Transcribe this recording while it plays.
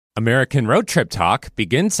American Road Trip Talk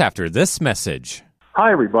begins after this message.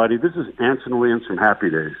 Hi, everybody. This is Anson Williams from Happy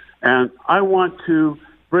Days, and I want to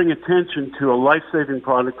bring attention to a life-saving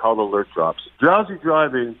product called Alert Drops. Drowsy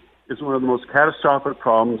driving is one of the most catastrophic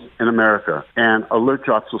problems in America, and Alert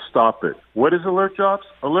Drops will stop it. What is Alert Drops?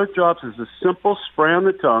 Alert Drops is a simple spray on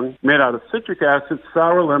the tongue made out of citric acid,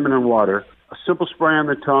 sour lemon, and water. A simple spray on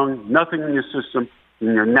the tongue, nothing in your system,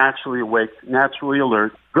 and you're naturally awake, naturally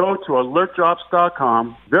alert. Go to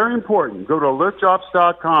alertdrops.com. Very important. Go to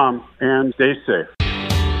alertdrops.com and stay safe.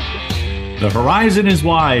 The horizon is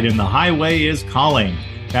wide and the highway is calling.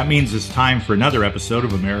 That means it's time for another episode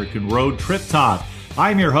of American Road Trip Talk.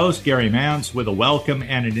 I'm your host, Gary Mance, with a welcome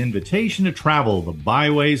and an invitation to travel the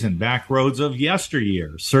byways and back roads of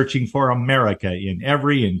yesteryear, searching for America in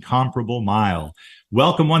every incomparable mile.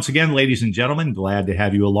 Welcome once again, ladies and gentlemen. Glad to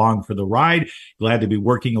have you along for the ride. Glad to be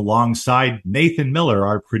working alongside Nathan Miller,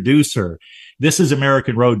 our producer. This is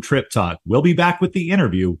American Road Trip Talk. We'll be back with the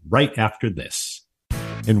interview right after this.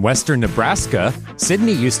 In western Nebraska,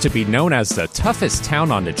 Sidney used to be known as the toughest town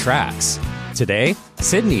on the tracks. Today,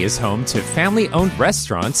 Sidney is home to family-owned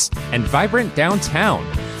restaurants and vibrant downtown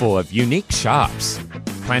full of unique shops.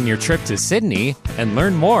 Plan your trip to Sidney and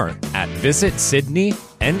learn more at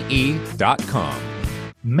visitsydneyne.com.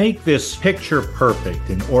 Make this picture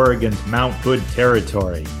perfect in Oregon's Mount Hood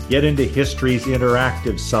territory. Get into history's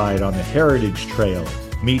interactive side on the Heritage Trail.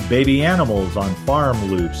 Meet baby animals on farm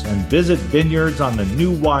loops and visit vineyards on the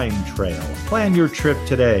New Wine Trail. Plan your trip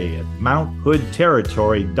today at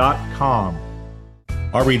mounthoodterritory.com.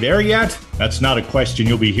 Are we there yet? That's not a question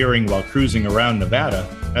you'll be hearing while cruising around Nevada.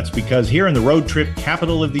 That's because here in the road trip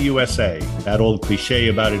capital of the USA, that old cliche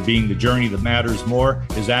about it being the journey that matters more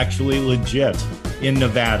is actually legit. In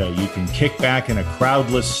Nevada, you can kick back in a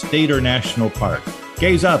crowdless state or national park.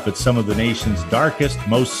 Gaze up at some of the nation's darkest,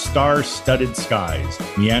 most star-studded skies.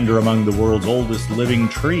 Meander among the world's oldest living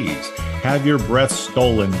trees. Have your breath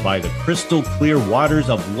stolen by the crystal-clear waters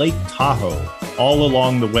of Lake Tahoe. All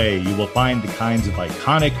along the way, you will find the kinds of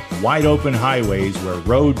iconic, wide-open highways where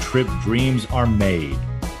road trip dreams are made.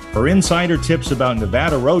 For insider tips about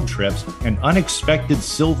Nevada road trips and unexpected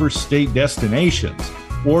Silver State destinations,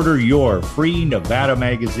 order your free Nevada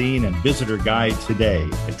magazine and visitor guide today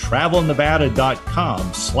at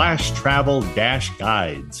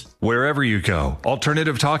travelnevada.com/travel-guides. Wherever you go,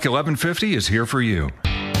 Alternative Talk 1150 is here for you.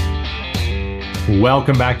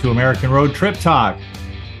 Welcome back to American Road Trip Talk.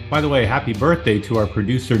 By the way, happy birthday to our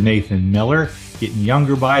producer, Nathan Miller, getting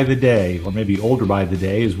younger by the day, or maybe older by the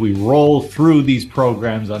day, as we roll through these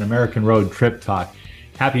programs on American Road Trip Talk.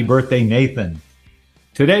 Happy birthday, Nathan.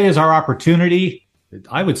 Today is our opportunity,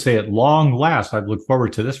 I would say at long last, I've looked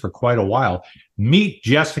forward to this for quite a while, meet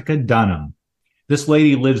Jessica Dunham. This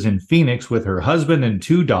lady lives in Phoenix with her husband and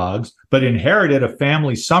 2 dogs, but inherited a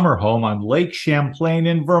family summer home on Lake Champlain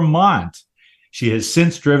in Vermont. She has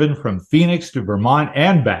since driven from Phoenix to Vermont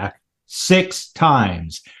and back 6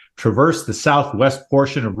 times, traversed the southwest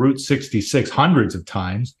portion of Route 66 hundreds of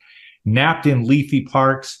times, napped in leafy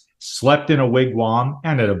parks, slept in a wigwam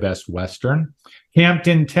and at a Best Western, camped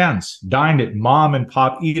in tents, dined at mom and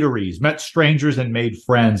pop eateries, met strangers and made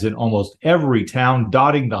friends in almost every town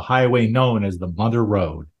dotting the highway known as the Mother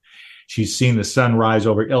Road. She's seen the sun rise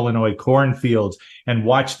over Illinois cornfields and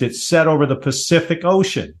watched it set over the Pacific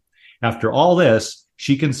Ocean. After all this,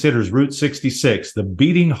 she considers Route 66, the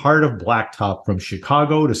beating heart of Blacktop from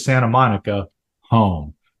Chicago to Santa Monica,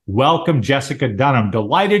 home. Welcome, Jessica Dunham.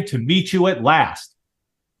 Delighted to meet you at last.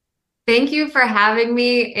 Thank you for having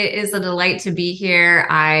me. It is a delight to be here.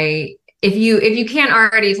 If you can't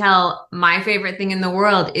already tell, my favorite thing in the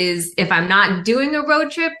world is, if I'm not doing a road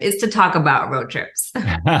trip, is to talk about road trips.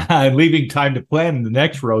 Leaving time to plan the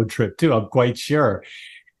next road trip too, I'm quite sure.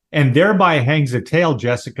 And thereby hangs a tale,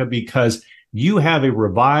 Jessica, because you have a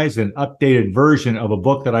revised and updated version of a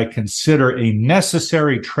book that I consider a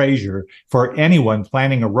necessary treasure for anyone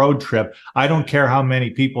planning a road trip. I don't care how many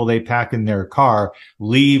people they pack in their car.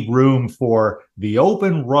 Leave room for The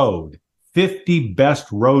Open Road, 50 Best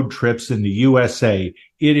Road Trips in the USA.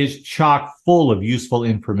 It is chock full of useful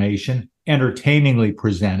information, entertainingly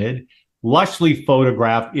presented, lushly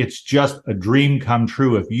photographed. It's just a dream come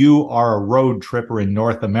true if you are a road tripper in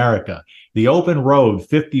North America. The Open Road,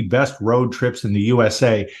 50 Best Road Trips in the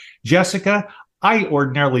USA. Jessica, I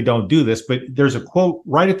ordinarily don't do this, but there's a quote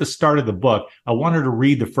right at the start of the book. I wanted to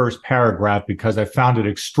read the first paragraph because I found it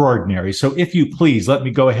extraordinary. So if you please, let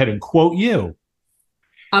me go ahead and quote you.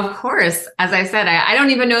 Of course. As I said, I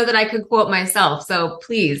don't even know that I could quote myself. So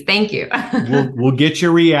please, thank you. We'll get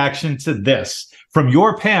your reaction to this from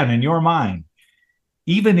your pen and your mind.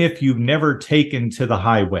 Even if you've never taken to the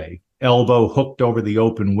highway, elbow hooked over the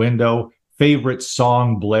open window, favorite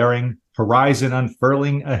song blaring, horizon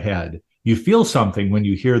unfurling ahead. You feel something when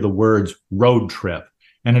you hear the words road trip,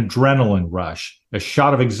 an adrenaline rush, a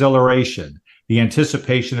shot of exhilaration, the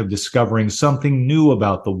anticipation of discovering something new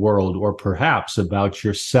about the world or perhaps about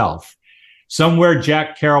yourself. Somewhere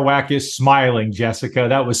Jack Kerouac is smiling, Jessica.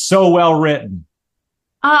 That was so well written.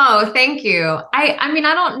 Oh, thank you. I mean,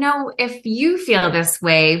 I don't know if you feel this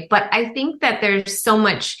way, but I think that there's so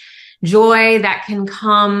much joy that can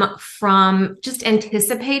come from just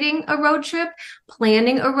anticipating a road trip,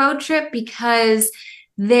 planning a road trip, because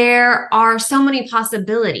there are so many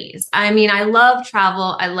possibilities. I mean, I love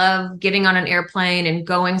travel. I love getting on an airplane and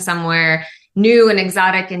going somewhere new and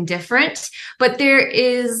exotic and different, but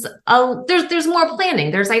there's more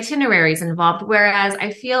planning. There's itineraries involved. Whereas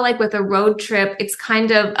I feel like with a road trip, it's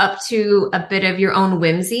kind of up to a bit of your own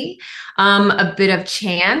whimsy, a bit of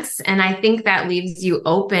chance. And I think that leaves you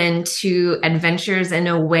open to adventures in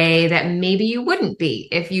a way that maybe you wouldn't be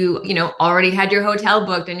if you already had your hotel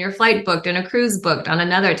booked and your flight booked and a cruise booked on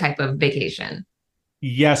another type of vacation.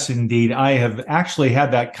 Yes, indeed. I have actually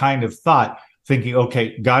had that kind of thought, thinking,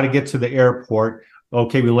 okay, got to get to the airport.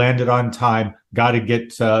 Okay, we landed on time. Got to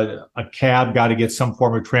get a cab, got to get some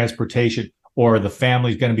form of transportation, or the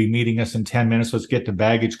family's going to be meeting us in 10 minutes. Let's get to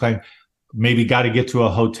baggage claim. Maybe got to get to a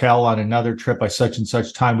hotel on another trip by such and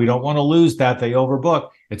such time. We don't want to lose that. They overbook,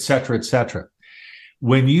 et cetera, et cetera.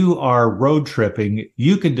 When you are road tripping,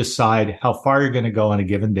 you can decide how far you're going to go on a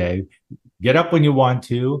given day. Get up when you want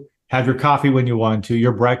to, have your coffee when you want to,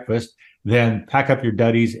 your breakfast, then pack up your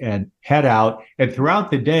duddies and head out. And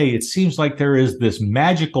throughout the day, it seems like there is this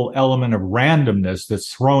magical element of randomness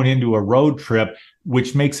that's thrown into a road trip,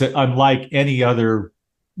 which makes it unlike any other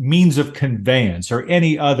means of conveyance or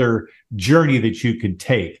any other journey that you could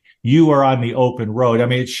take. You are on the open road. I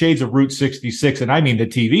mean, it's shades of Route 66, and I mean the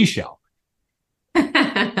TV show.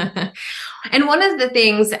 And one of the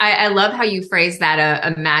things, I love how you phrase that,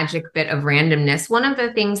 a magic bit of randomness. One of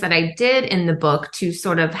the things that I did in the book to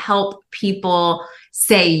sort of help people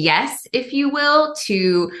say yes, if you will,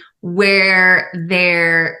 to where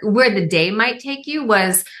the day might take you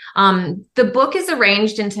was, the book is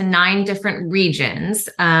arranged into 9 different regions.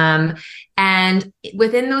 And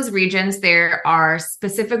within those regions, there are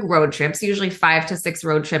specific road trips, usually 5 to 6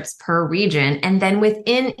 road trips per region. And then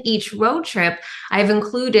within each road trip, I've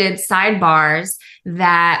included sidebars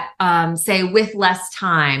that say with less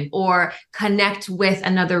time or connect with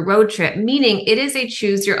another road trip, meaning it is a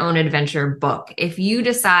choose your own adventure book. If you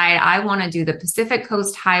decide I want to do the Pacific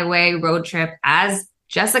Coast Highway road trip as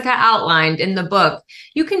Jessica outlined in the book,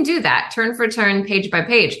 you can do that turn for turn, page by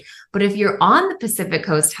page. But if you're on the Pacific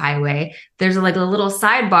Coast Highway, there's like a little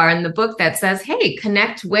sidebar in the book that says, hey,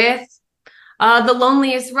 connect with the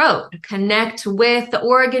loneliest road, connect with the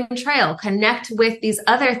Oregon Trail, connect with these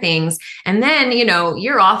other things. And then,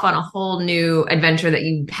 you're off on a whole new adventure that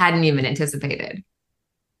you hadn't even anticipated.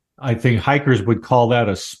 I think hikers would call that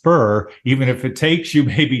a spur, even if it takes you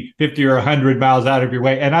maybe 50 or 100 miles out of your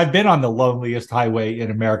way. And I've been on the loneliest highway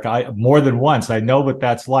in America more than once. I know what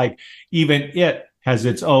that's like. Even it has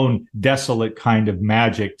its own desolate kind of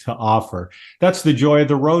magic to offer. That's the joy of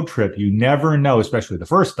the road trip. You never know, especially the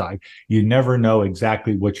first time, you never know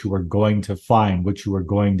exactly what you are going to find, what you are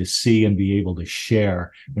going to see and be able to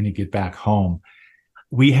share when you get back home.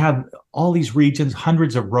 We have all these regions,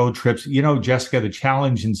 hundreds of road trips. Jessica, the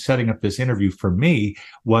challenge in setting up this interview for me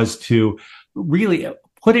was to really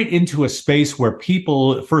put it into a space where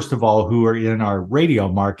people, first of all, who are in our radio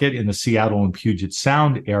market in the Seattle and Puget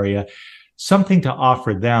Sound area, something to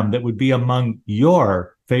offer them that would be among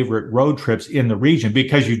your favorite road trips in the region,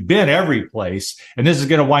 because you've been every place. And this is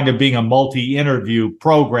going to wind up being a multi-interview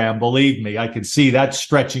program. Believe me, I can see that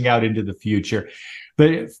stretching out into the future.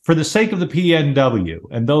 But for the sake of the PNW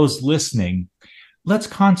and those listening, let's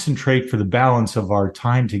concentrate for the balance of our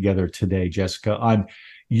time together today, Jessica, on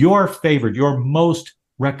your favorite, your most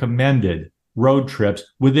recommended road trips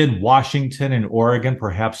within Washington and Oregon,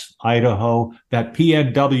 perhaps Idaho, that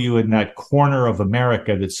PNW in that corner of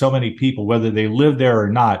America that so many people, whether they live there or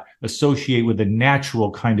not, associate with a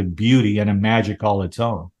natural kind of beauty and a magic all its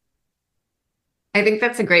own. I think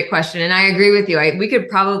that's a great question. And I agree with you. We could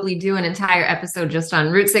probably do an entire episode just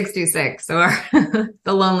on Route 66 or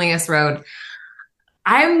the loneliest road.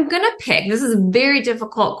 I'm going to pick, this is a very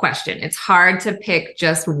difficult question. It's hard to pick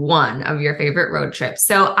just one of your favorite road trips.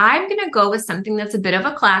 So I'm going to go with something that's a bit of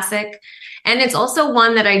a classic. And it's also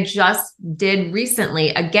one that I just did recently,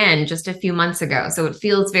 again, just a few months ago. So it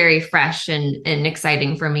feels very fresh and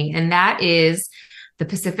exciting for me. And that is the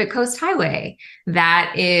Pacific Coast Highway.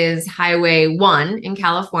 That is Highway 1 in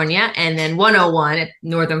California, and then 101 at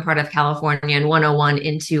northern part of California, and 101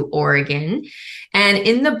 into Oregon. And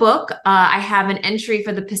in the book, I have an entry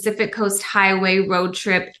for the Pacific Coast Highway road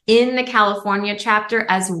trip in the California chapter,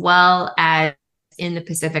 as well as in the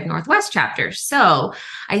Pacific Northwest chapter. So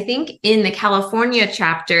I think in the California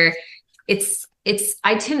chapter,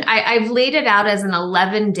 I've laid it out as an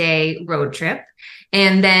 11-day road trip.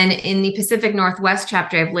 And then in the Pacific Northwest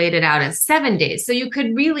chapter, I've laid it out as 7 days. So you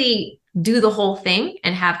could really do the whole thing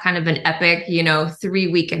and have kind of an epic,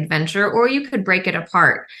 3-week adventure, or you could break it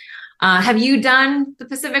apart. Have you done the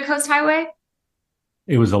Pacific Coast Highway?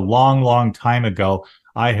 It was a long, long time ago.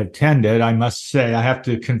 I have tended, I must say, I have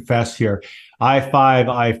to confess here, I-5,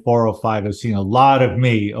 I-405, I've seen a lot of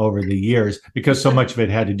me over the years because so much of it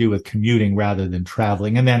had to do with commuting rather than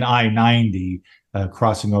traveling. And then I-90,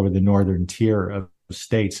 crossing over the northern tier of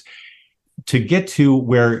states. To get to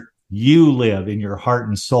where you live in your heart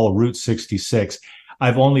and soul, Route 66,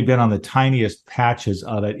 I've only been on the tiniest patches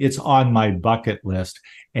of it. It's on my bucket list.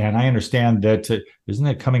 And I understand that, isn't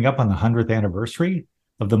it coming up on the 100th anniversary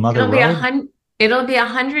of the Mother Road? It'll be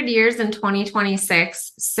 100 years in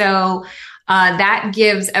 2026. So that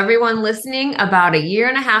gives everyone listening about a year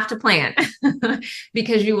and a half to plan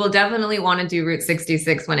because you will definitely want to do Route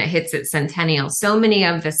 66 when it hits its centennial. So many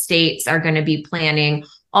of the states are going to be planning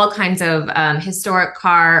all kinds of historic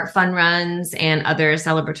car fun runs and other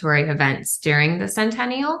celebratory events during the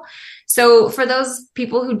centennial. So for those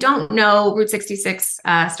people who don't know, Route 66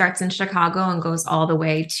 starts in Chicago and goes all the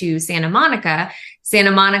way to Santa Monica.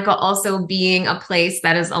 Santa Monica also being a place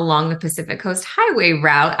that is along the Pacific Coast Highway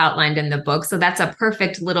route outlined in the book. So that's a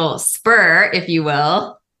perfect little spur, if you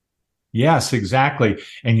will. Yes, exactly.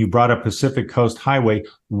 And you brought up Pacific Coast Highway.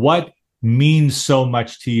 What means so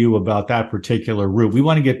much to you about that particular route? We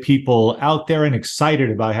want to get people out there and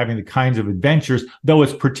excited about having the kinds of adventures, though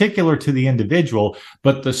it's particular to the individual,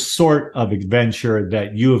 but the sort of adventure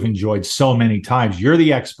that you have enjoyed so many times. You're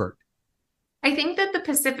the expert. I think that the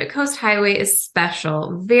Pacific Coast Highway is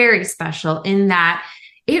special, very special, in that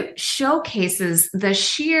it showcases the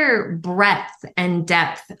sheer breadth and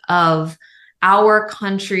depth of our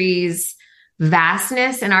country's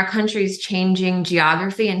vastness and our country's changing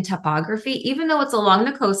geography and topography, even though it's along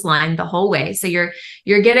the coastline the whole way. So you're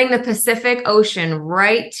getting the Pacific Ocean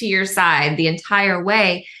right to your side the entire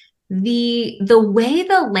way. The way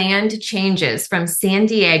the land changes from San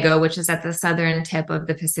Diego, which is at the southern tip of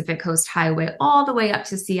the Pacific Coast Highway, all the way up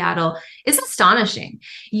to Seattle is astonishing.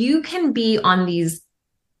 You can be on these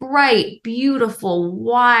bright, beautiful,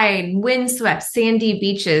 wide, windswept, sandy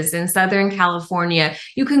beaches in Southern California.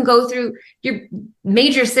 You can go through your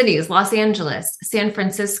major cities, Los Angeles, San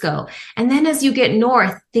Francisco. And then as you get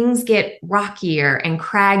north, things get rockier and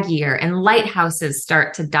craggier, and lighthouses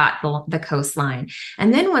start to dot the coastline.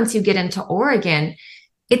 And then once you get into Oregon,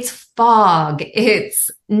 it's fog,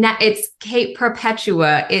 it's Cape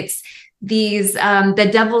Perpetua, it's the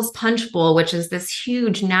Devil's Punch Bowl, which is this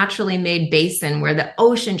huge naturally made basin where the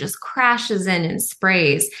ocean just crashes in and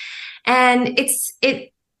sprays. And it's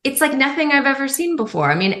like nothing I've ever seen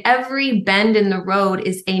before. I mean, every bend in the road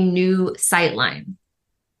is a new sightline.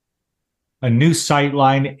 A new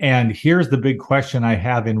sightline. And here's the big question I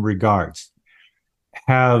have in regards.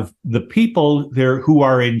 Have the people there who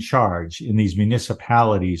are in charge in these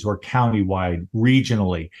municipalities or countywide,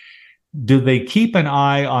 regionally, do they keep an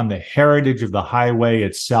eye on the heritage of the highway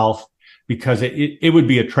itself? Because it would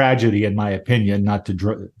be a tragedy, in my opinion, not to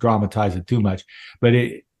dramatize it too much. But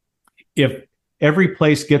if every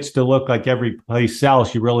place gets to look like every place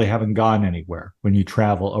else, you really haven't gone anywhere when you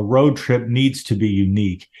travel. A road trip needs to be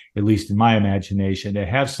unique, at least in my imagination, to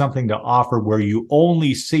have something to offer where you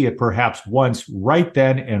only see it perhaps once, right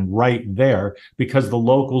then and right there, because the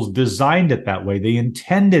locals designed it that way. They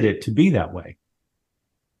intended it to be that way.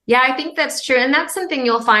 Yeah, I think that's true. And that's something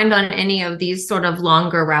you'll find on any of these sort of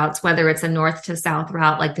longer routes, whether it's a north to south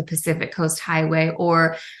route like the Pacific Coast Highway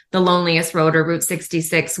or the Loneliest Road or Route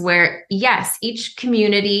 66, where, yes, each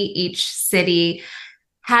community, each city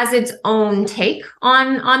has its own take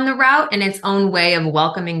on the route and its own way of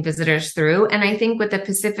welcoming visitors through. And I think with the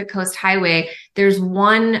Pacific Coast Highway, there's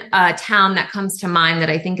one town that comes to mind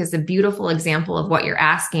that I think is a beautiful example of what you're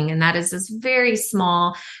asking. And that is this very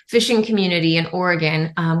small fishing community in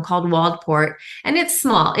Oregon called Waldport. And it's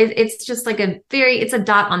small. It's just like it's a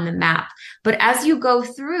dot on the map. But as you go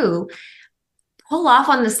through, pull off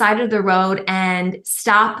on the side of the road and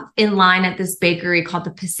stop in line at this bakery called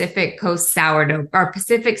the Pacific Coast Sourdough or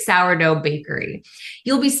Pacific Sourdough Bakery.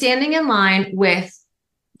 You'll be standing in line with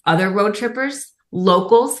other road trippers,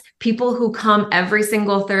 locals, people who come every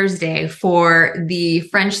single Thursday for the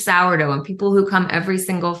French sourdough, and people who come every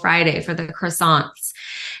single Friday for the croissants.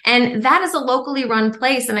 And that is a locally run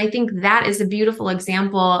place. And I think that is a beautiful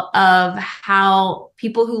example of how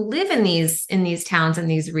people who live in these towns and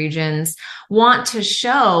these regions want to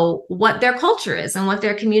show what their culture is and what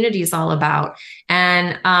their community is all about.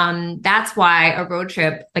 And that's why a road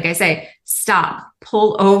trip, like I say, stop,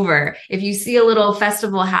 pull over. If you see a little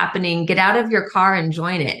festival happening, get out of your car and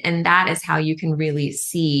join it. And that is how you can really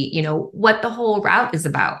see, what the whole route is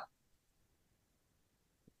about.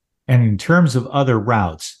 And in terms of other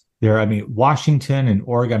routes, Washington and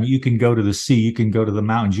Oregon, you can go to the sea, you can go to the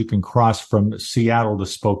mountains, you can cross from Seattle to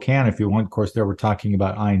Spokane if you want. Of course, there we're talking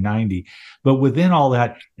about I-90. But within all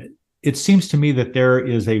that, it seems to me that there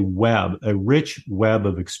is a rich web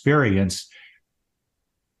of experience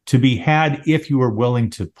to be had if you are willing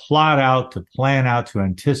to plot out, to plan out, to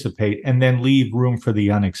anticipate, and then leave room for the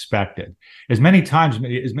unexpected.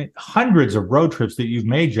 Hundreds of road trips that you've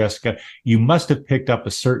made, Jessica, you must have picked up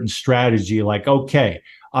a certain strategy like, okay,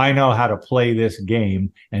 I know how to play this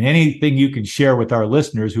game. And anything you can share with our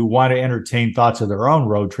listeners who want to entertain thoughts of their own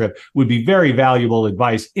road trip would be very valuable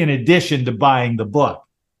advice in addition to buying the book.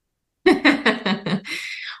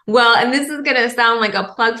 Well, and this is going to sound like a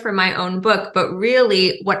plug for my own book, but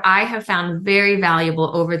really what I have found very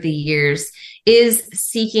valuable over the years is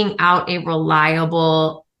seeking out a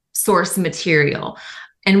reliable source material.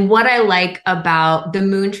 And what I like about the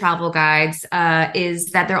Moon travel guides is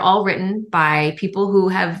that they're all written by people who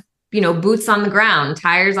have boots on the ground,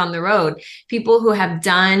 tires on the road, people who have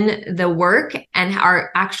done the work and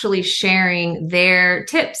are actually sharing their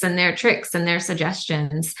tips and their tricks and their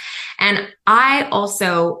suggestions. And I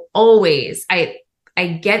also I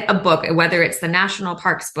get a book, whether it's the national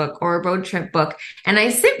parks book or a road trip book, and I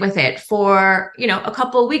sit with it for, a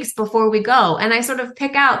couple of weeks before we go. And I sort of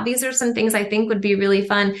pick out, these are some things I think would be really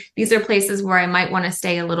fun. These are places where I might want to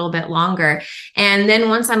stay a little bit longer. And then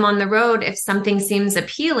once I'm on the road, if something seems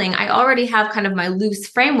appealing, I already have kind of my loose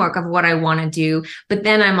framework of what I want to do, but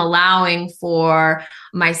then I'm allowing for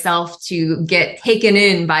myself to get taken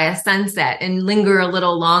in by a sunset and linger a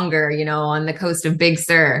little longer, on the coast of Big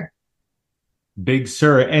Sur. Big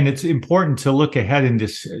Sur. And it's important to look ahead and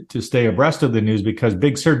to stay abreast of the news, because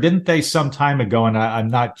Big Sur, didn't they some time ago, and I'm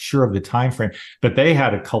not sure of the time frame, but they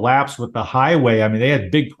had a collapse with the highway. They had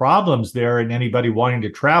big problems there, and anybody wanting to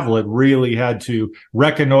travel, it really had to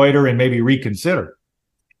reconnoiter and maybe reconsider.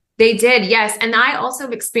 They did, yes. And I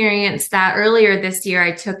also experienced that earlier this year.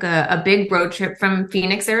 I took a big road trip from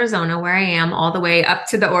Phoenix, Arizona, where I am, all the way up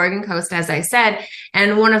to the Oregon coast, as I said.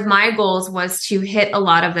 And one of my goals was to hit a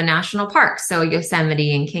lot of the national parks. So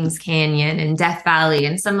Yosemite and Kings Canyon and Death Valley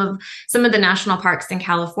and some of the national parks in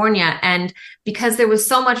California. And because there was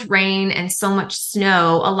so much rain and so much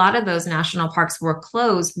snow, a lot of those national parks were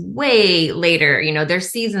closed way later. Their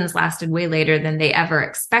seasons lasted way later than they ever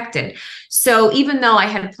expected. So even though I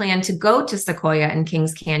had planned to go to Sequoia and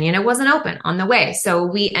Kings Canyon, it wasn't open on the way. So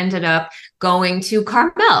we ended up going to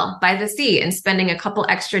Carmel by the sea and spending a couple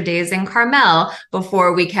extra days in Carmel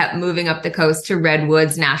before we kept moving up the coast to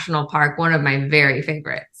Redwoods National Park, one of my very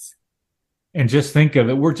favorites. And just think of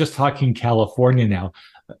it, we're just talking California now.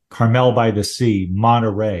 Carmel by the Sea,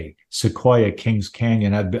 Monterey, Sequoia, Kings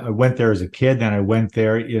Canyon. I went there as a kid, then I went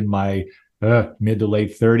there in my mid to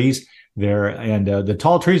late 30s there, and the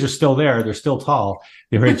tall trees are still there. They're still tall.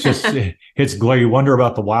 It's just, it's glorious. You wonder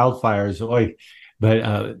about the wildfires. Oy.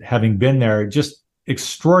 But having been there, just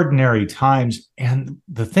extraordinary times. And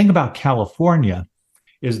the thing about California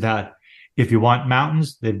is that if you want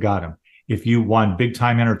mountains, they've got them. If you want big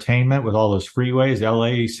time entertainment with all those freeways,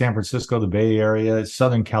 LA, San Francisco, the Bay Area,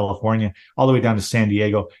 Southern California, all the way down to San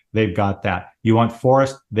Diego, they've got that. You want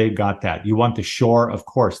forest, they've got that. You want the shore, of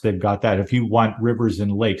course, they've got that. If you want rivers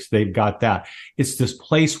and lakes, they've got that. It's this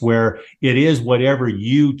place where it is whatever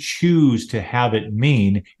you choose to have it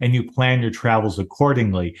mean, and you plan your travels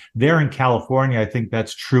accordingly. There in California, I think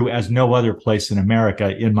that's true as no other place in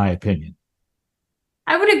America, in my opinion.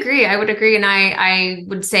 I would agree. And I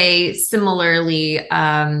would say similarly,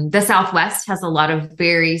 the Southwest has a lot of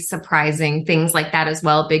very surprising things like that as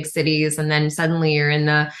well, big cities. And then suddenly you're in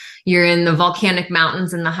the volcanic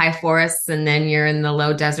mountains and the high forests, and then you're in the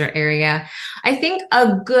low desert area. I think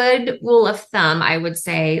a good rule of thumb, I would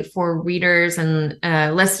say, for readers and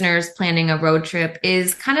listeners planning a road trip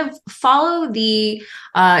is kind of follow the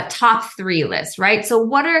top 3 list, right? So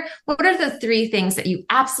what are the 3 things that you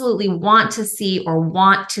absolutely want to see or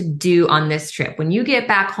want to do on this trip? When you get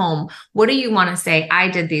back home, what do you want to say? I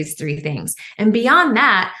did these 3 things. And beyond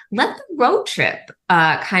that, let the road trip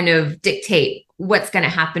kind of dictate what's going to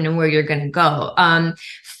happen and where you're going to go.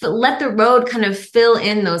 Let the road kind of fill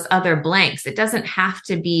in those other blanks. It doesn't have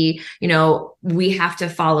to be, we have to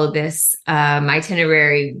follow this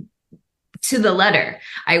itinerary to the letter.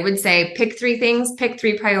 I would say pick 3 things, pick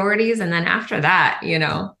 3 priorities. And then after that,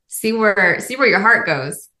 see where your heart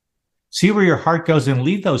goes. See where your heart goes and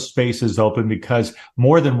leave those spaces open, because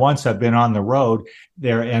more than once I've been on the road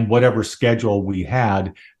there, and whatever schedule we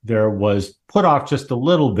had, there was put off just a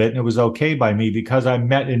little bit, and it was okay by me because I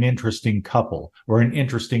met an interesting couple or an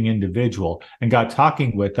interesting individual and got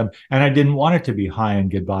talking with them. And I didn't want it to be hi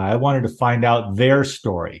and goodbye. I wanted to find out their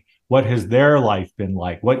story. What has their life been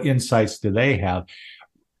like? What insights do they have?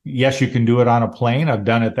 Yes, you can do it on a plane. I've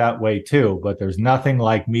done it that way too, but there's nothing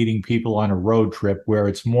like meeting people on a road trip where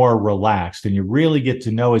it's more relaxed and you really get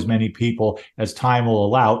to know as many people as time will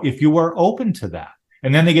allow if you are open to that.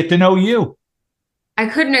 And then they get to know you. I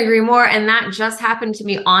couldn't agree more. And that just happened to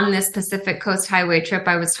me on this Pacific Coast Highway trip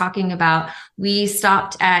I was talking about. We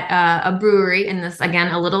stopped at a brewery in this,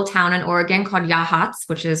 again, a little town in Oregon called Yachats,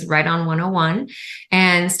 which is right on 101,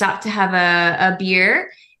 and stopped to have a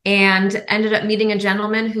beer, and ended up meeting a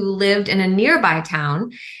gentleman who lived in a nearby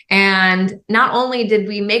town. And not only did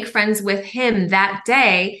we make friends with him that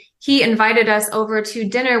day, he invited us over to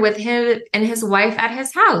dinner with him and his wife at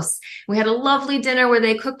his house. We had a lovely dinner where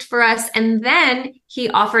they cooked for us. And then he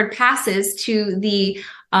offered passes to the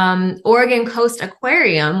Oregon Coast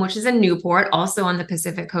Aquarium, which is in Newport, also on the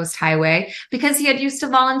Pacific Coast Highway, because he had used to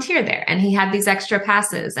volunteer there and he had these extra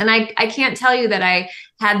passes. And I can't tell you that I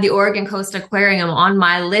had the Oregon Coast Aquarium on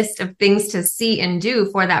my list of things to see and do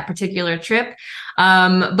for that particular trip.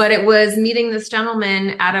 But it was meeting this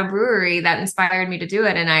gentleman at a brewery that inspired me to do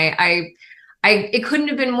it. And it couldn't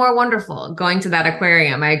have been more wonderful going to that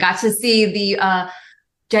aquarium. I got to see the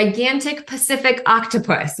gigantic Pacific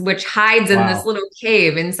octopus, which hides in this little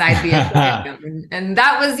cave inside the aquarium. And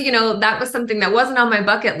that was something that wasn't on my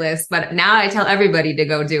bucket list, but now I tell everybody to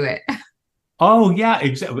go do it. Oh, yeah,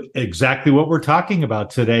 exactly what we're talking about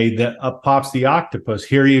today. Up pops the octopus.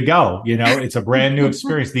 Here you go. It's a brand new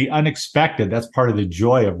experience. The unexpected, that's part of the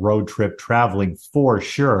joy of road trip traveling for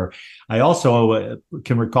sure. I also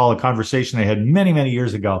can recall a conversation I had many, many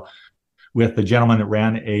years ago with the gentleman that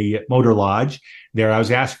ran a motor lodge there. I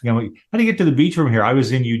was asking him, how do you get to the beach from here? I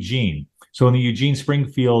was in Eugene. So in the Eugene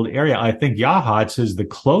Springfield area, I think Yachats is the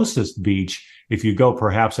closest beach, if you go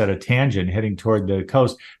perhaps at a tangent heading toward the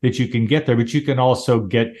coast, that you can get there. But you can also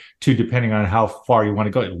get to, depending on how far you want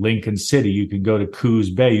to go, Lincoln City. You can go to Coos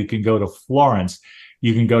Bay. You can go to Florence.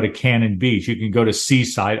 You can go to Cannon Beach. You can go to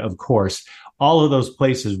Seaside, of course. All of those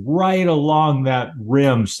places right along that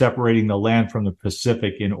rim separating the land from the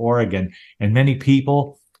Pacific in Oregon. And many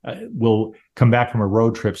people will come back from a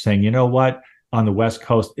road trip saying, you know what? On the West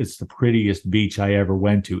Coast, it's the prettiest beach I ever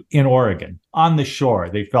went to in Oregon. On the shore,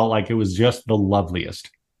 they felt like it was just the loveliest.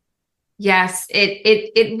 Yes,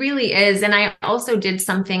 it really is. And I also did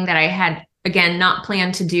something that I had, again, not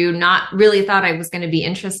planned to do, not really thought I was going to be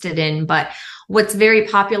interested in. But what's very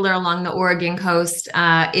popular along the Oregon coast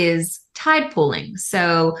is tide pooling.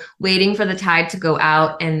 So waiting for the tide to go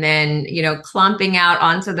out and then, clumping out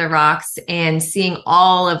onto the rocks and seeing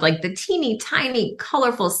all of the teeny tiny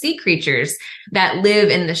colorful sea creatures that live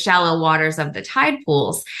in the shallow waters of the tide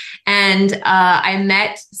pools. And I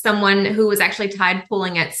met someone who was actually tide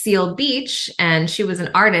pooling at Seal Beach, and she was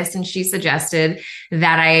an artist, and she suggested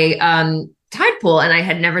that I tide pool, and I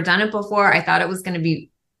had never done it before. I thought it was going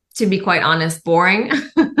to be quite honest, boring.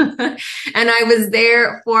 And I was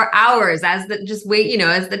there for hours as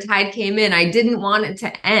the tide came in. I didn't want it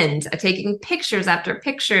to end, taking pictures after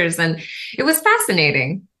pictures. And it was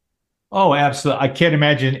fascinating. Oh, absolutely. I can't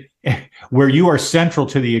imagine where you are central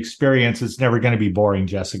to the experience. It's never going to be boring,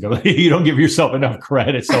 Jessica. You don't give yourself enough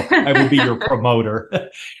credit. So I will be your promoter.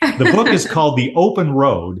 The book is called The Open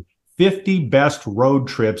Road, 50 Best Road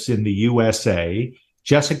Trips in the USA.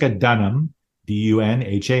 Jessica Dunham,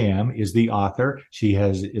 Dunham, is the author.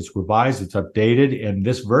 It's revised, it's updated, and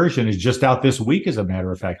this version is just out this week, as a matter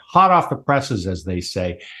of fact, hot off the presses, as they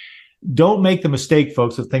say. Don't make the mistake,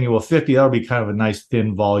 folks, of thinking, well, 50, that'll be kind of a nice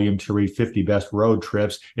thin volume to read 50 best road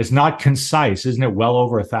trips. It's not concise. Isn't it well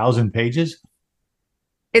over 1,000 pages?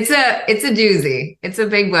 It's a doozy. It's a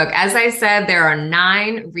big book. As I said, there are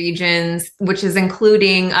 9 regions, which is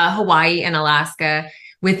including Hawaii and Alaska.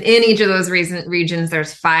 Within each of those regions,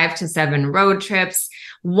 there's 5 to 7 road trips.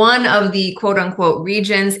 One of the quote unquote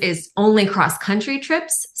regions is only cross country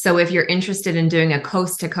trips. So if you're interested in doing a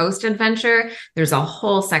coast to coast adventure, there's a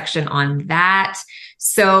whole section on that.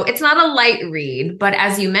 So it's not a light read, but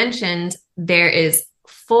as you mentioned, there is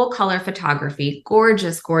full color photography,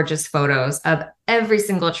 gorgeous, gorgeous photos of every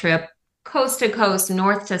single trip, coast to coast,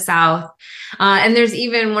 north to south. And there's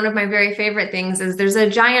even one of my very favorite things is there's a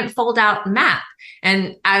giant fold out map.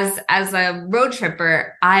 And as a road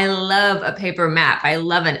tripper, I love a paper map. I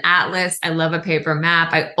love an atlas. I love a paper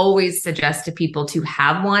map. I always suggest to people to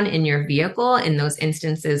have one in your vehicle in those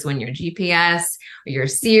instances when your GPS or your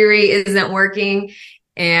Siri isn't working.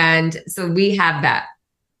 And so we have that.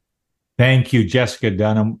 Thank you, Jessica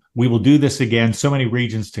Dunham. We will do this again. So many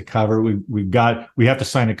regions to cover. We have to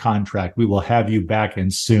sign a contract. We will have you back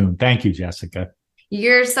in soon. Thank you, Jessica.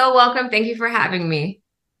 You're so welcome. Thank you for having me.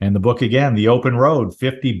 And the book again, The Open Road,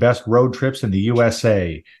 50 Best Road Trips in the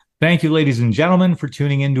USA. Thank you, ladies and gentlemen, for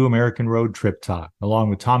tuning in to American Road Trip Talk. Along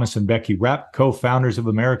with Thomas and Becky Repp, co-founders of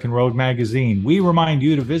American Road Magazine, we remind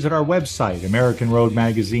you to visit our website,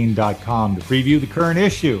 AmericanRoadMagazine.com, to preview the current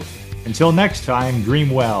issue. Until next time, dream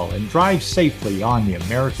well and drive safely on the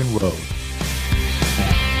American road.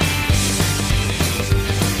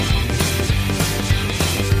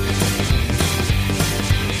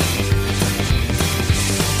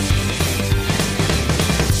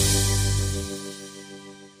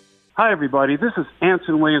 Hi, everybody. This is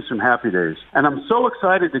Anson Williams from Happy Days, and I'm so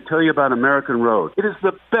excited to tell you about American Road. It is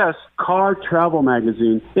the best car travel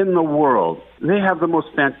magazine in the world. They have the most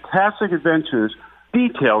fantastic adventures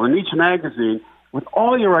detailed in each magazine with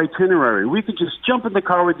all your itinerary. We could just jump in the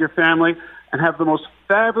car with your family and have the most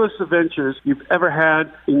fabulous adventures you've ever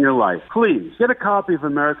had in your life. Please get a copy of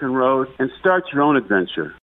American Road and start your own adventure.